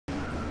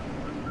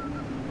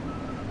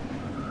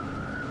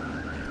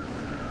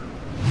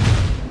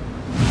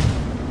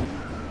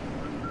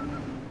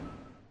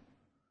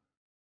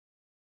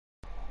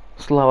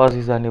سڵاو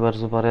عزیزانی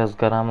بەرز و بەڕێز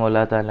گەڕامەوە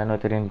لاتان لە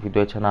نوێترین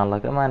ڤیدیۆی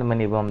چەناڵەکەمان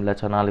منی بۆم لە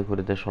چەناڵی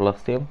کوردیش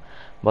وڵەستیم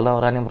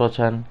بەڵاوڕانی بڕۆ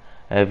چەند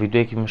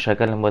ڤیدیۆیەکی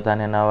مشەکەلم بۆتان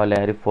هێناوە لە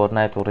یاری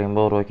فۆرت و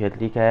رینبۆ و رۆکیت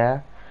لیکایە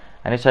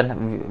ئەنی چەند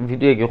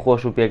ڤیدیۆیەکی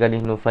خۆش و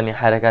پێگەلین و فەنی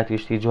حەرەکاتی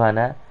شتی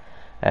جوانە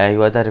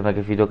هیوادارم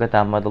ئەگە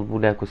ڤیدیۆکەتان بەدڵ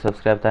بوو لایک و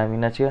سەبسکرایبتان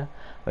بینەچێ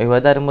و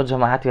هیوادارم بۆ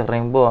جەماعەتی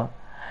رینبۆ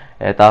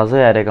تازە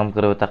یاریەکەم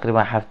کردەوە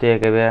تقریبا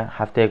هەفتەیەکە بێ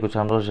هەفتەیەک و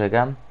چەند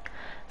ڕۆژێکەم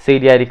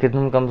سەیر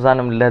یاریکردنم کەم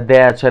بزانم لە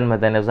دەیە چەند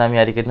مەدەنێ بزانم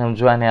یاریکردنم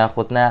جوانە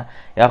یاخودنا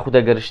یاخودە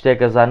گەر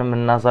شتێکە زانم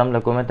من نازانم لە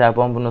کۆمنتە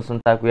بۆم بنووسن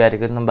تاکو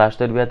یاریکردنم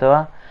باشتر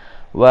بێتەوە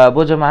و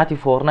بۆ جەماعەتی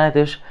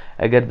فۆرتش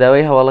ئەگەر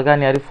داوای هەواڵەکان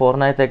یاری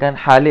فۆرتەکەن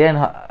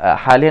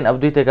حالێن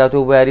ئەبدوی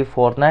تێکاتەوە بۆ یاری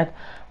فۆرت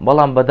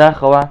بەڵام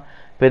بەداخەوە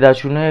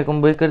پێداچوونەیەکم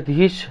بۆی کرد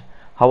هیچ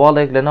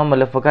هەواڵێک لەناو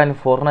مەلەفەکانی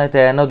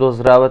فۆرتە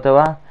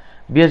نەدۆزراوەتەوە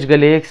بێجگە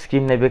لە یەک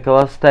سکین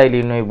نەبێتەوە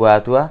ستایلی نوێی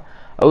بواتوە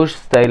ئەوش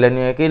ستایلە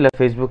نوێیەکەی لە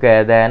فەیسبووکە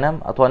یادایەنم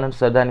ئەتوانم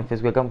سەردانی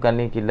فەیسبووکەم کە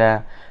لینکی لە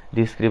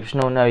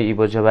دیسکریپشنەوە ناوی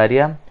ئیبۆ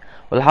جەباریە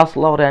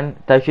والحاصل ئەوڕێن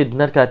تاکید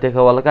بنەر کاتێک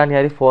هەواڵەکان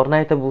یاری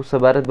فۆرتە بوو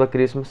سەبارەت بە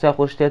کریسمسیا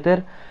خۆشتێتر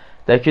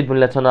تاکید بن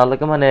لە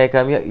چەناڵەکەمە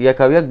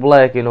یەکاو یەک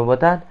بڵایەکەینەوە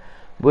بەتان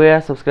بۆیە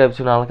سبسکرایب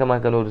چەناڵەکەمان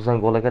کەن و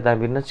زەنگۆڵەکەتان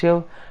بیر نەچێ و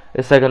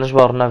ئێستا گەنش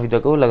بە ڕوونا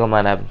ڤیدیۆکە و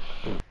لەگەڵمانە بن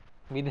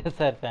میدە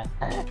سەرتان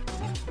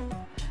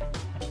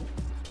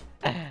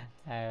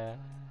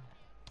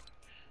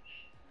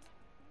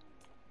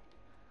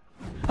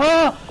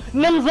ها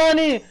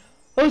نەمزانی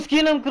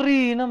ئەوسکی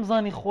نەمکڕی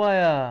نەمزانی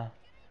خوایە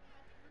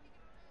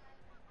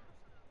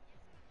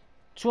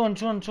چۆن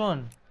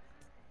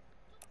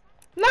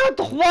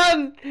ناتخوان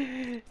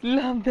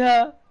لەمدا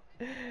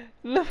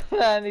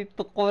نەمزانی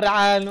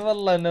قورعان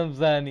وەڵڵا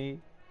نەمزانی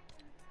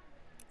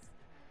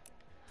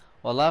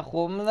وەڵا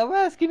خۆ منەوە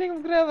ئەسکی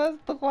نەکەمکرا بەس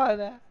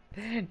تخوانە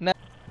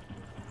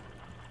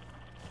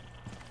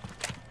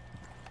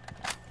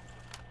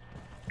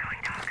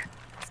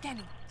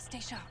Scanning.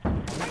 Stay sharp.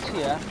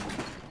 چییە؟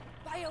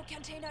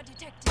 Biocontainer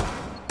detected.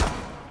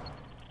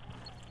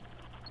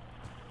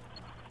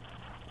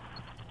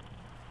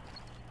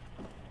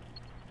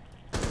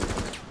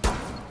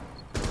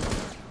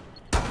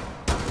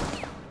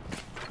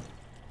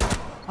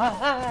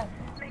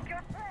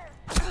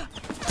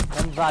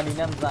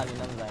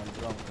 نەمزانی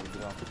درۆم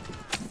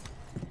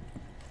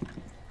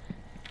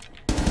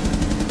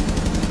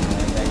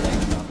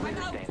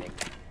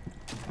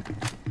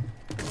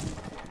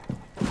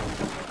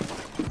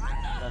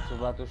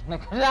باتوش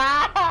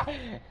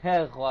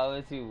نکرد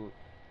خواهوسی بود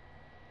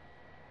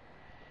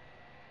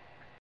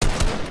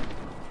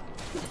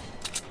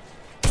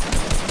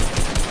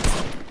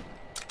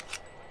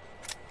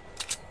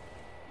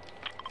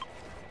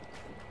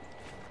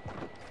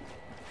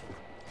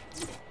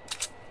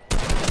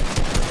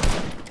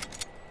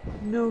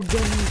No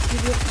gunny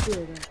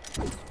director.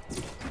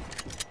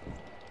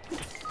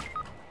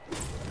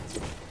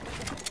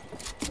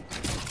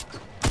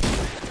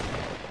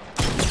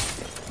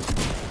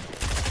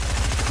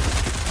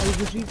 Ai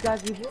buji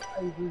kaki bu,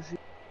 ai buji.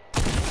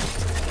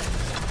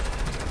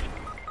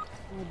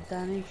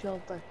 Dani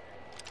şalta.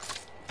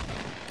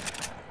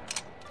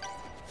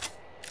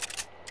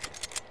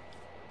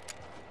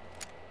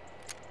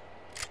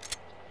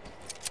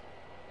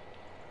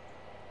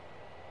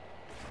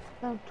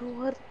 Tam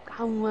tuğar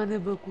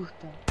hamwana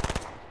bakusta.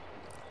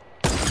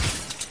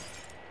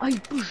 Ai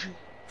buji.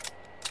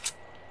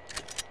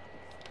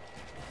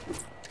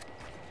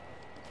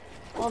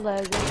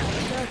 Vallahi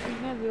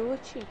ben ne bir o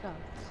çıkar.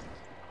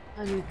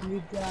 Hani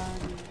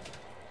dani.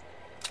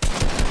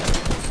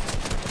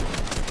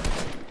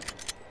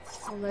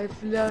 Vallahi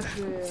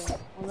flaşı.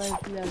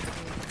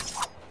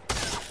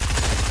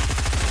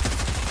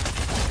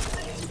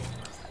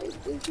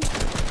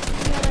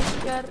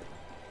 Çıkar.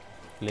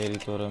 لێری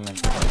تۆرە من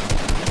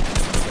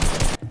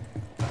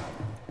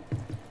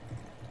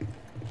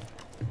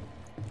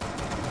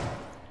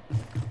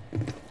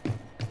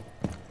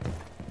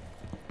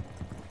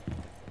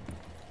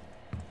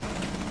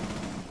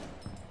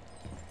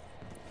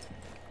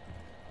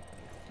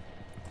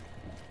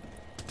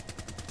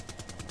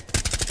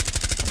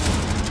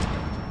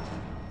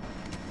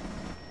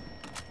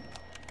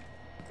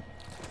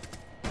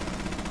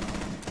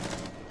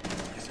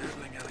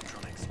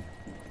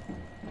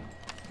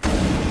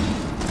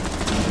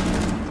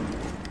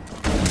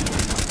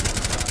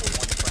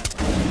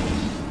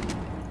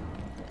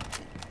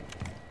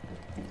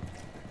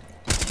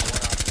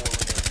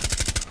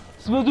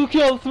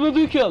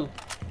Smedukal!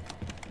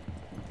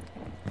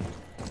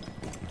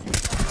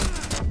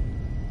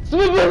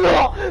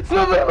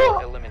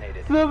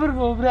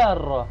 Smedurmo,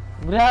 brarro!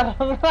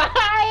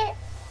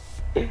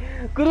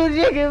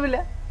 Kurucu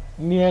kebile.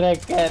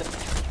 Mirakar.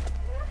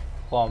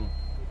 Kom.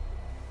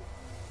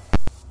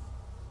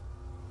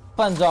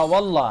 Panja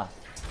والله.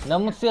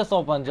 نموت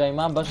 350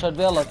 من بشر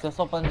بیالا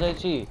 350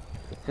 چی؟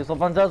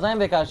 350 زنگ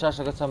بکن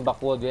شاشه که چند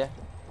بقودیه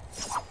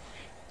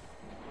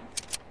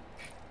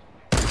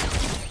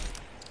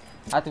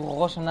حتی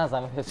خوشم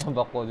نزمه که چند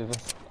بقودی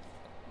بس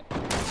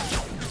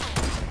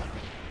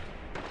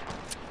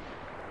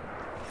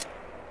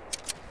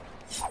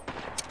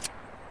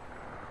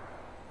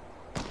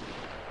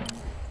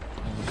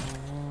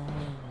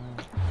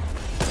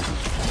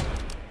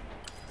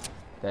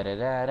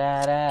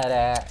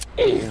ترارارارا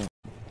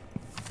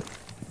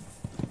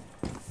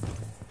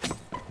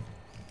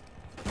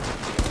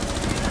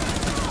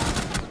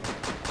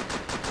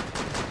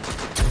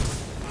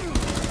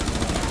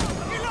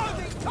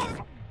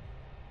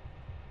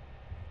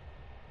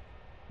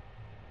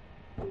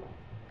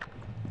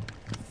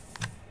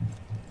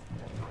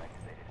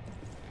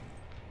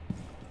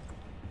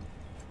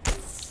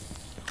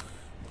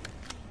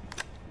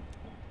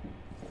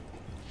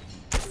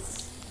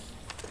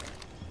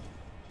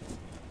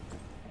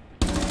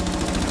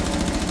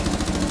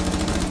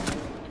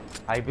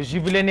هاي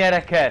بجيب لنا يا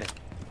ركار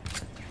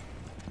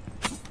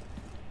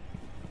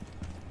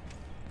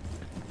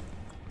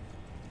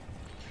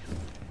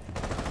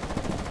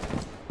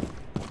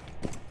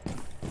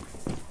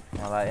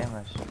والله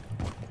ايمش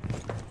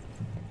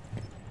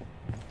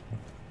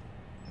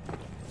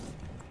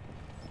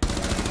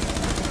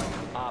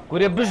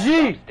كوري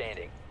بجي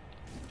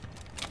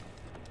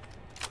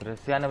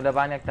كريستيانو بلا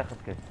بانيك تاخذ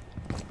كده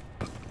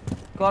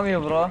Come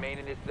here, bro. Remain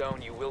in this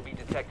zone, you will be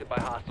detected by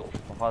hostiles.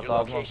 Your Your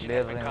location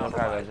has been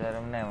compromised.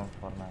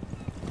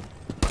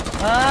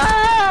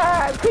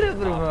 كل Op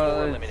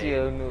 4 eliminated. ضربة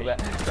Mission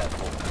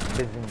successful.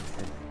 بزنس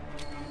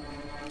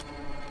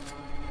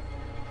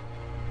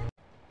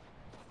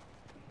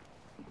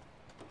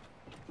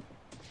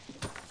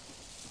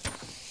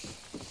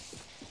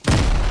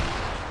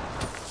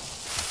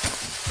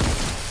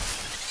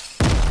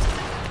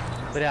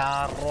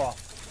برعرو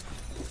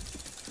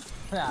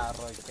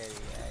برعرو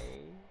كريم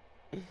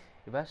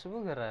يبقى شو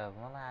بقرب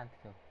والله عندك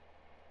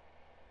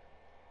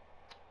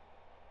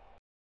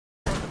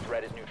The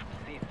threat is neutral.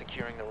 Cease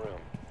securing the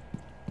room.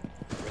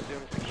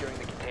 Resume securing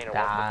the container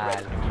once the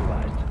threat is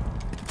neutralized.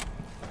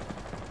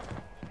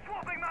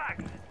 Swapping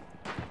mags!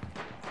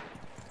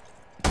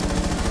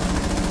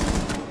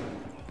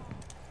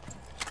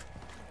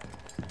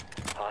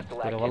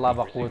 Hostile activity. والله Resume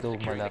بقوته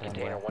securing the وملر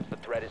container once the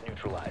threat is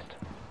neutralized.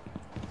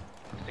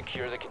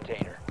 Secure the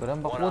container.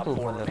 كلام One op بقوته 4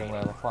 وملر remaining.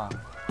 يا بخوان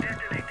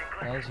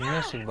ايش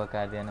ميشك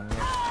بكادي انا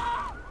ميشك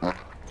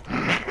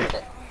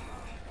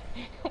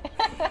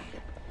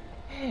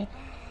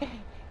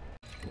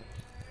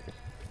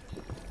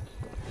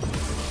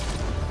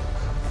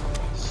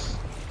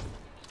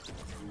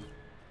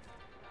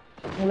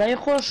والله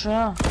خوش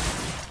ها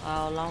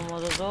والله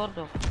مۆدە زۆر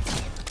دۆ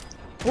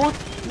وت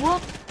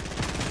وت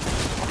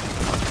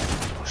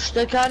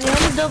شتەکانی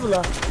هەموو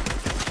دەبڵە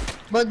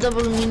بە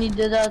دەبڵ مینی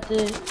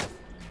دەداتێ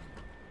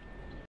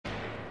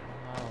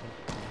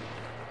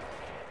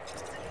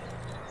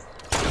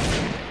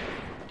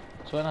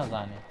شو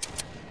نزاني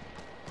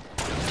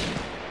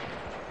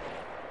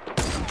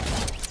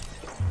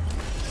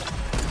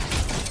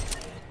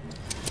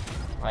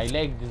I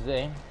like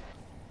design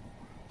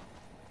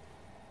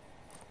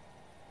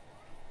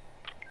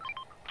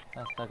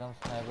استقام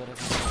سنايبر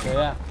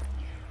يا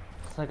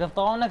سقف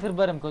طاونا كر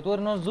برم كتور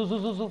نو زو زو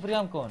زو زو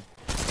فريام كون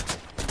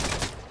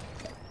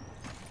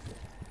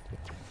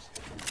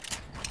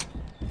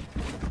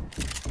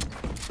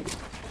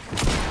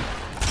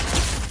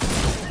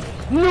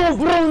نو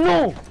برو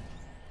نو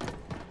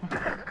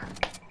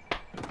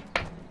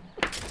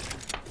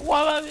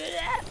والله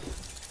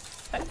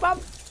الباب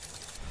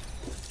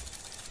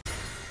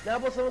لا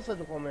بص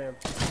صدقهم ايه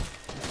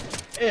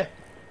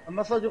ايه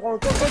اما صدقهم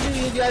كل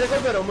ديالي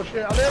كبروا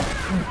مشكلة عليهم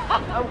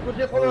ام كنت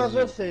يقولون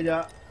زور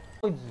سيدا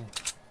خدزي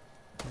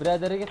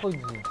برادري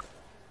خدزي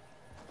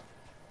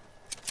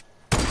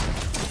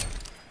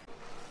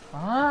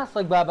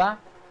صك بابا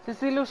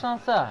سيسيلو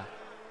شانسا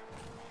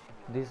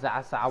دي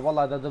ساعة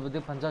والله ده بدي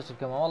بنجاش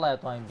كمان والله يا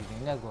طايم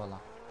بيجي هناك والله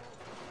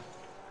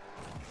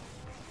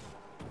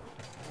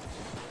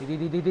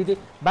دي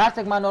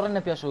بارتك ما نورنا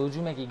بيشو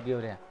هجومك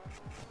يجيوريا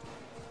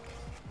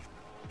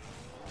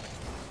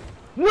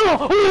نو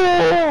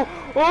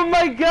او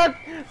ماي جاد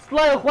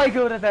سلاي اخوي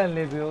كورتان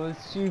ليبي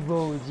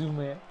شيبو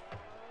هجومه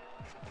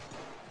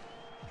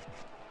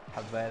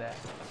حباله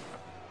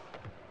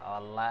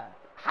والله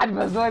حد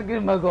بزور قل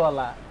ما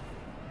والله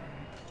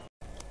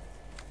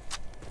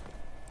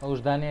وش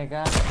داني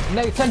كان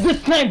لا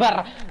تلبس كاين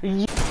برا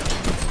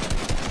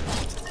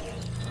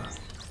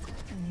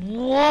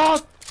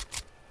وات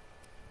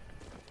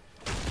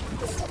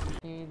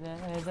إذا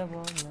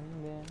من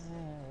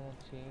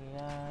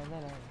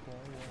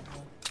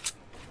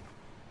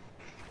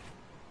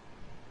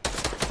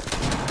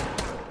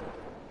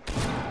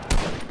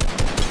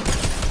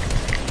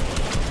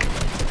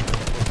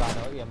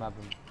يا ما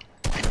بم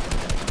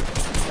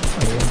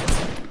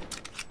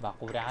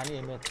باقوري عني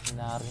إمت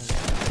نارين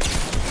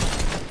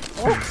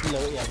لو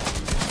يا ما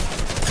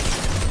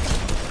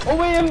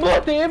أوه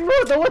يمبوت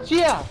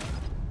واتشيا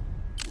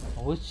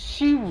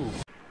واتشيو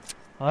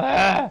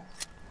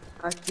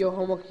هاكيو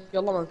هما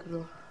يلا ما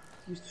نكرو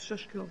 26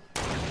 كيلو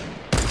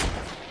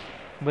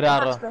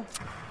برارة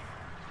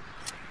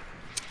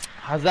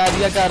حزار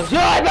يا كار شو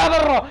هذا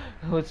برا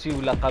واتشيو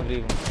ولا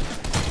قبري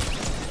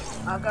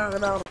كان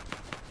غنار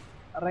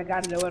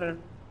الرقعة لورن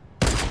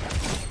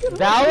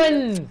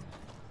داون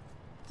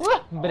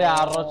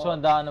برارة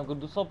شلون داون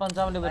قلت صوب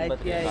انجام اللي اي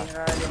بدبت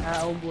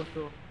ها ام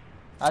بوتو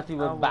هاتی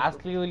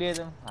بەعسلی و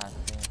لێدم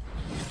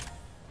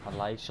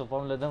هەڵی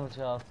شڵپۆم لە دەم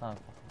چاوەستان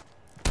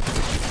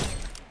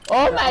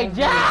Oh my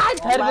god!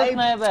 هەر بە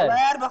سنایپەر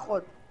هەر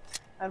بەخۆت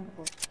هەر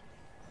بخۆت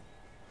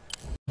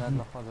هەر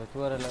بەخۆت بێت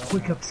وەرە لەوە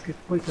خۆی کە پسکرد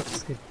خۆی کە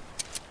پسکرد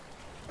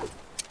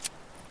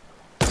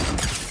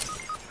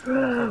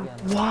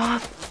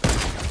وات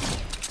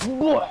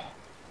بۆ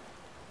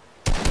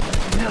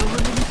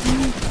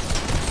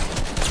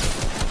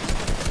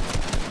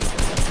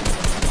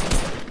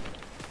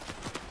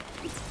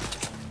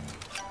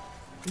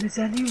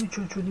لەزانی و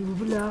چۆچۆنی بوو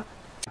بلا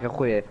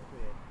خۆیە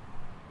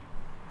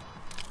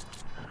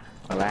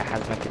والله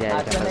حەزمە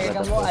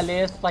ئەتەنەکەم بۆ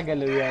ئەلێس سەگە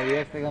لەوێ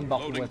یەکەکەم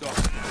بەقووەتە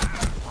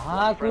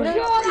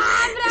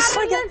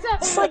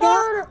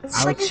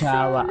ئەو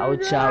چاوە ئەو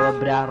چاوە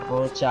برا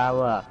ڕۆ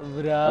چاوە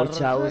ئەو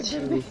چاوە چی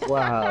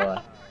خواوە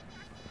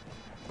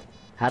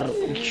هەر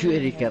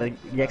کوێری کرد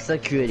یەکسەر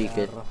کوێری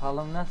کرد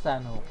هەڵم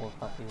نەسانەوە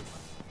قۆڵفەقی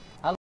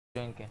هەڵ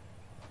جوێنکە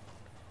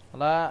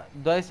وڵا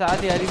دوای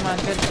سەعات یاریمان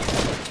کرد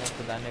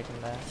دانێکم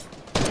لایە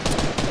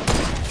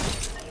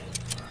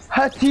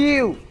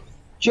هەتیو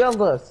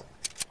جێڵدەست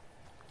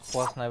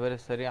خواست نایبەرە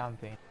سەریعم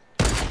پێین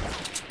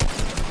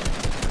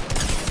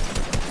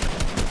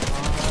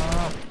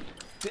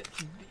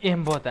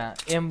ئێم بۆتە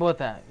ئێم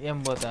بۆتە ئێم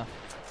بۆتە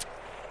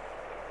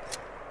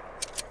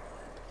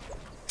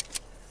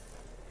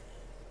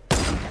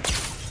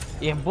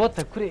ئێم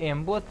بۆتە کوری ئێم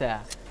بۆتە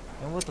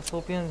ئێم بۆتە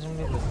 105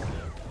 لێ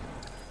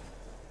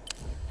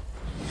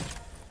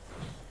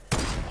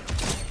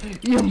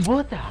ئێم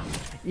بۆتە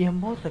ئێم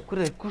بۆتە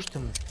کوڕێ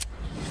کوشتم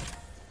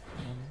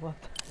ئێم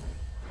بۆتە